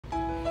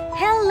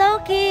Hello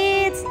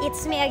kids!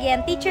 It's me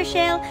again, Teacher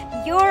Shell,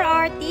 your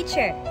art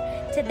teacher.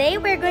 Today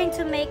we're going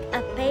to make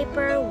a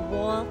paper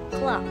wall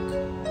clock.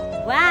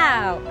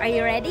 Wow! Are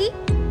you ready?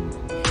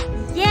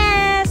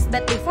 Yes!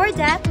 But before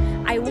that,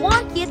 I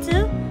want you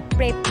to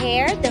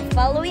prepare the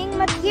following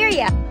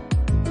material.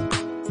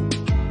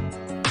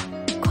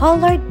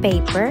 Colored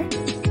paper,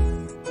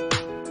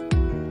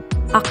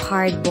 a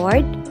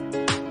cardboard,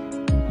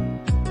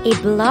 a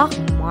block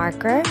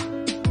marker,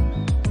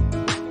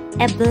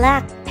 a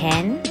black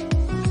pen,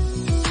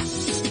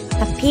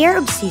 a pair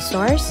of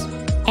scissors,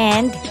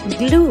 and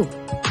glue.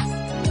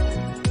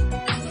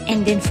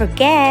 And don't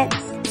forget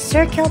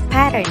circle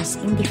patterns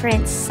in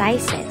different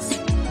sizes.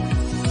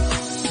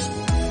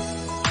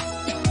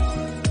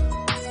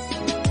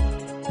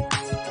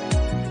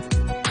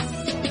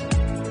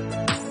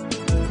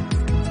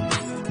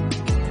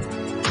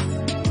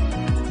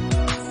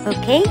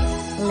 Okay,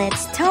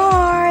 let's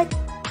start!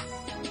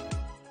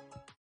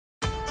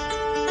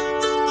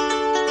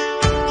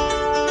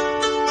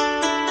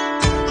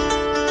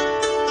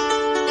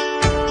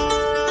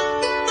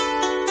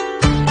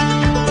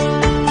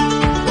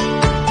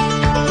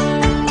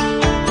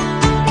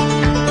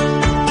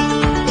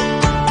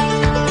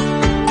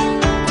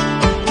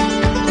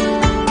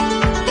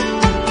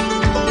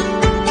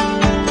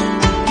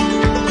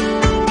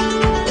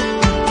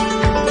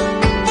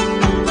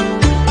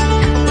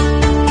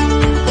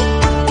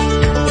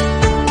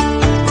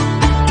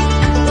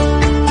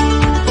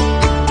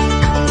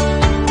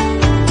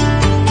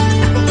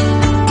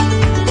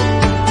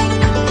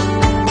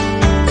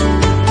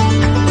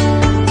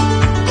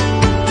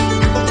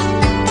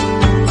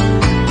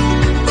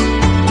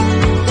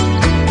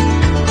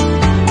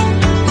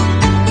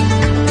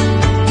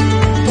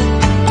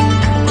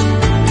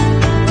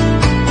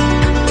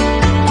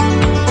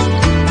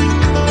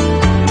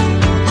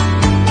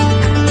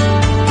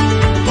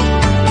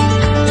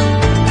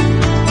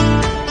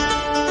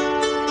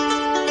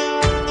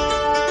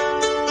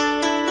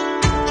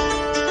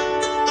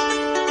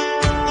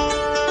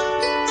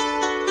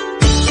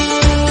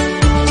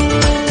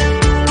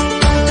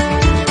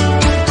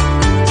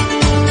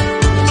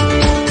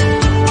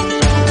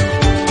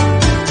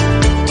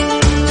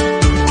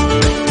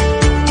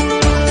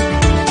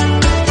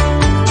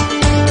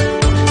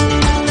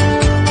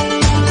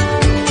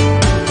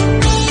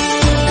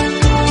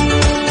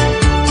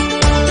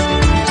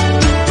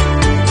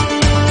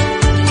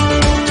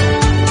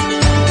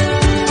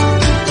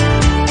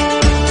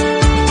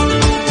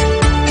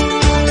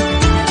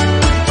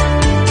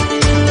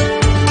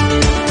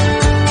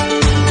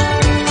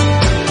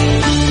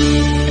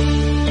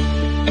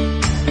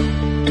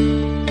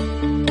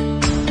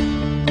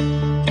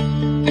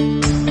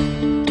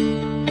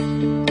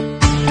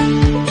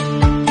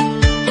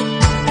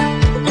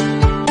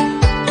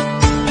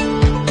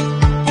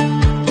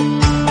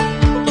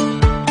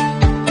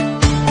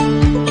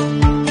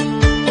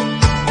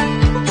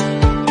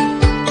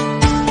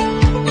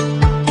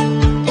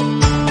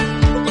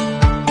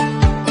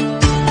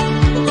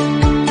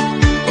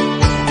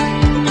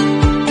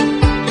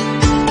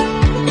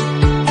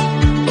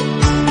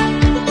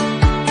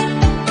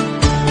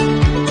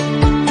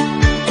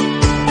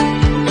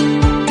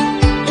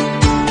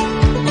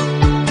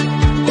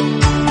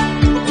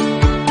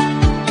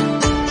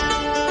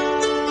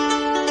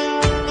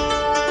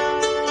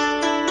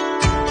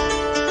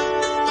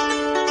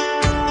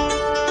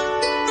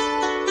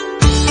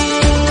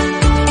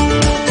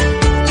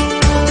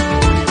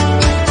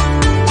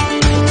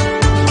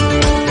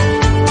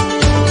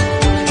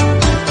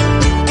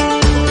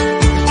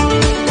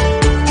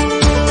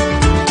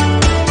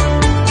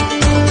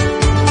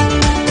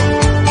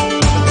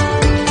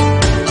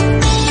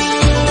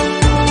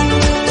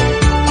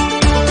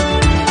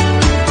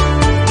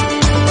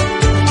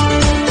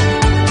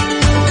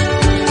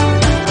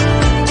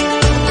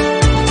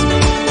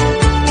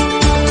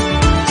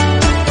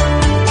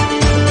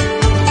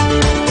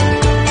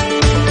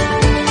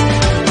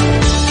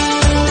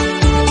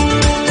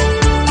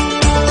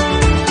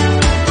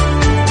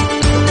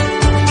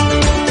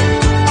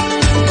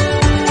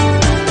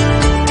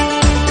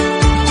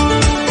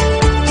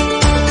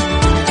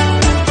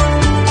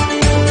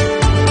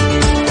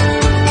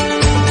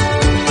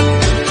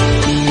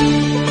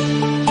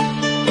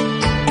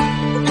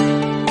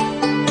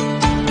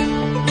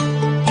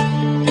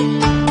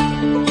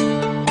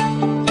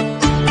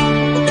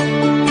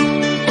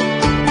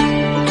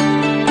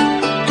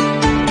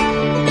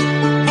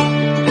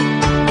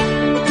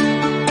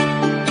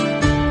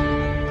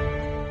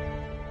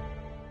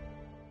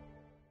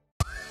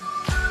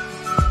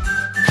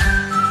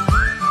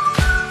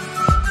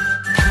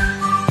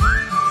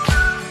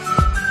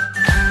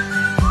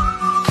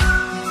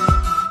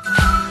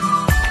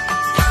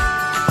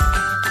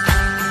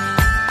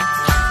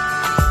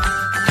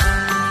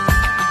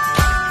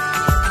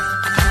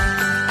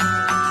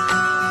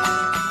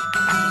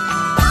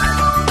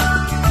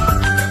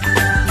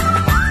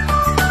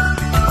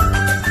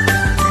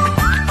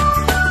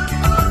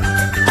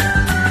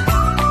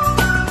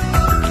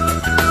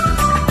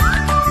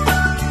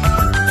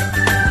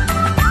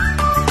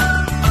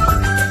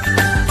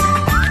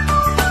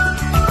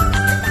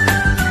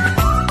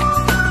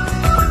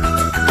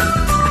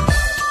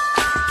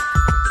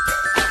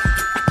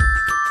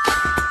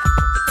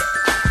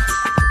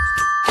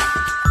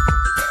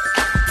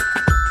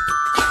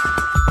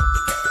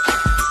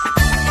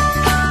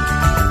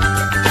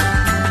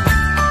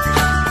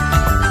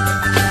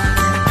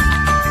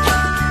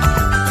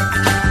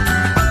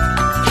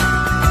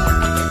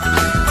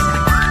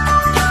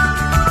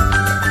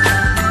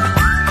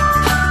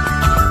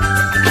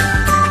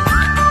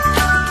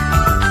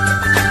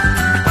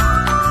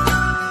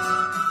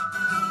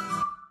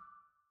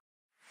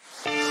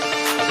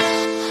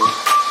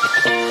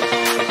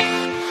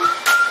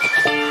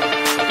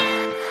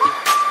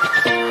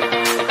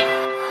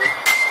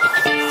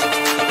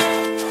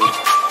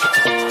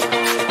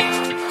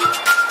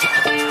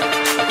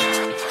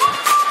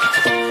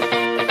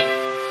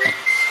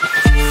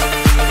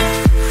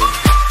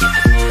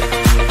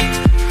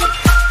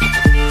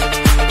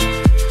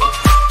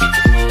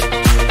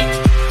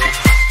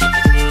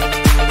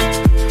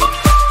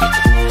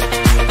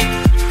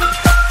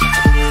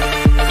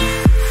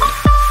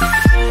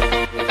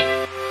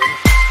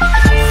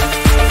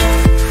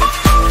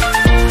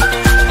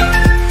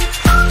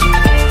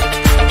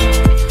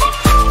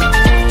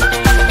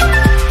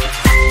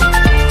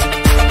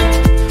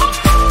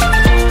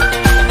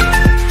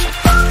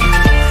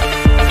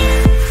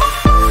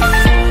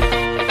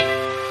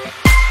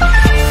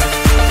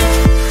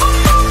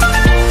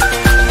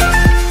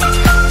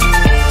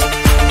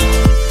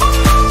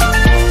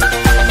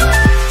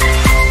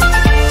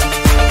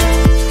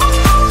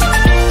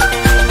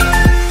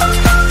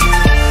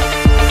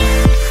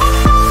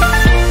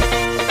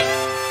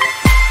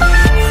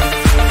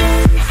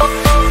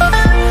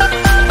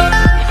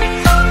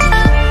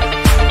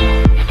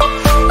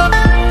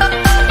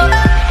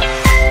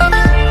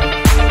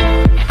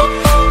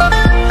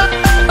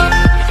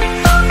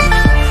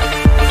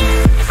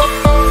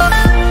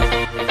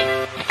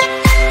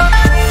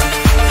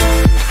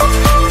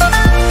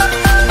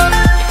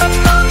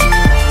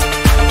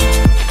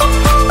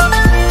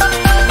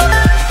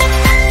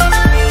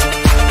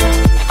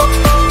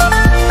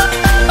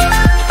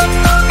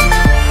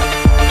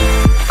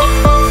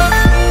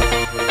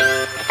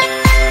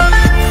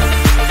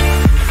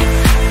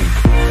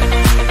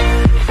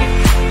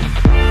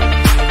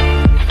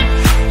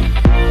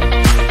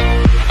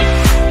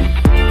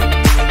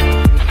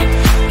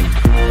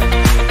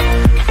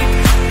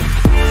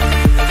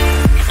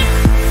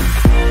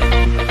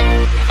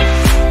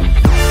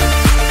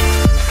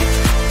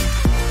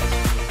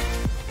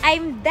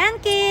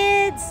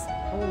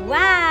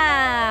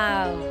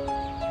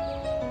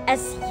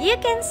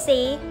 can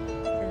see,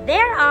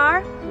 there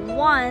are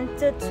 1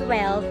 to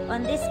 12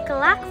 on this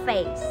clock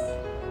face.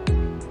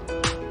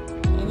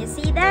 Can you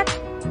see that?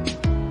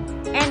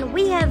 And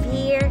we have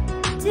here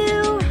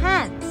 2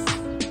 hands.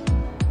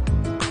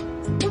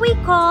 We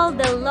call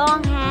the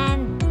long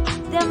hand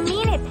the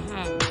minute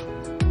hand.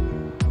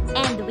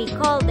 And we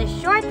call the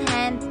short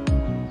hand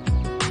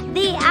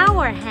the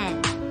hour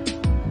hand.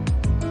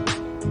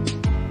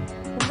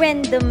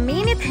 When the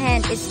minute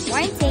hand is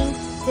pointing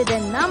to the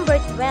number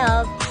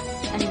 12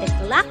 on the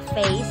clock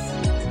face,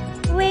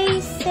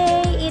 we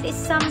say it is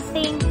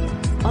something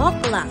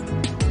o'clock.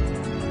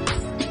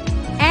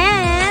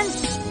 And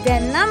the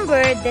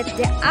number that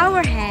the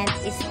hour hand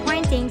is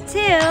pointing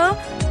to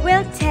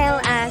will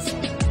tell us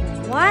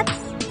what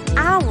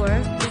hour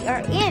we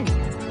are in.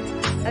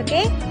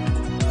 Okay?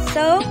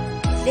 So,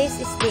 this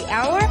is the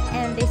hour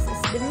and this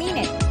is the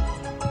minute.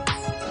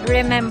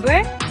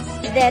 Remember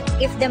that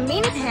if the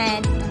minute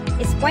hand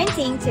is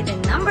pointing to the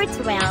number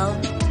 12,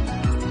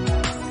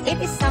 it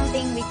is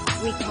something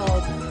we call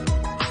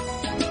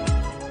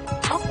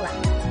o'clock.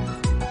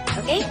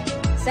 Okay?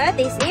 So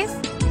this is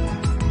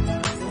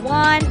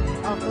 1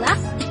 o'clock,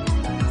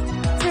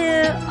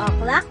 2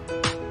 o'clock,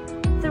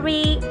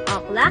 3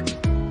 o'clock,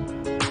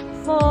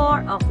 4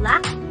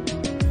 o'clock,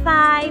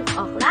 5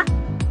 o'clock,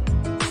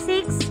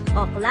 6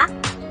 o'clock,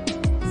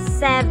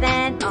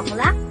 7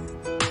 o'clock,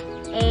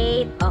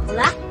 8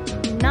 o'clock,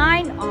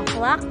 9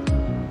 o'clock,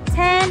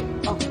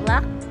 10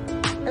 o'clock,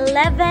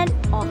 11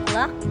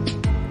 o'clock,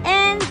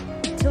 and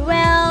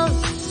 12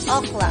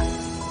 o'clock.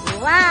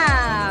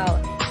 Wow!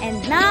 And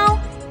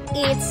now,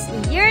 it's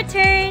your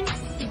turn.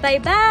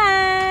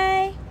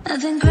 Bye-bye!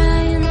 I've been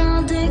crying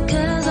all day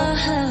 'cause I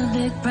have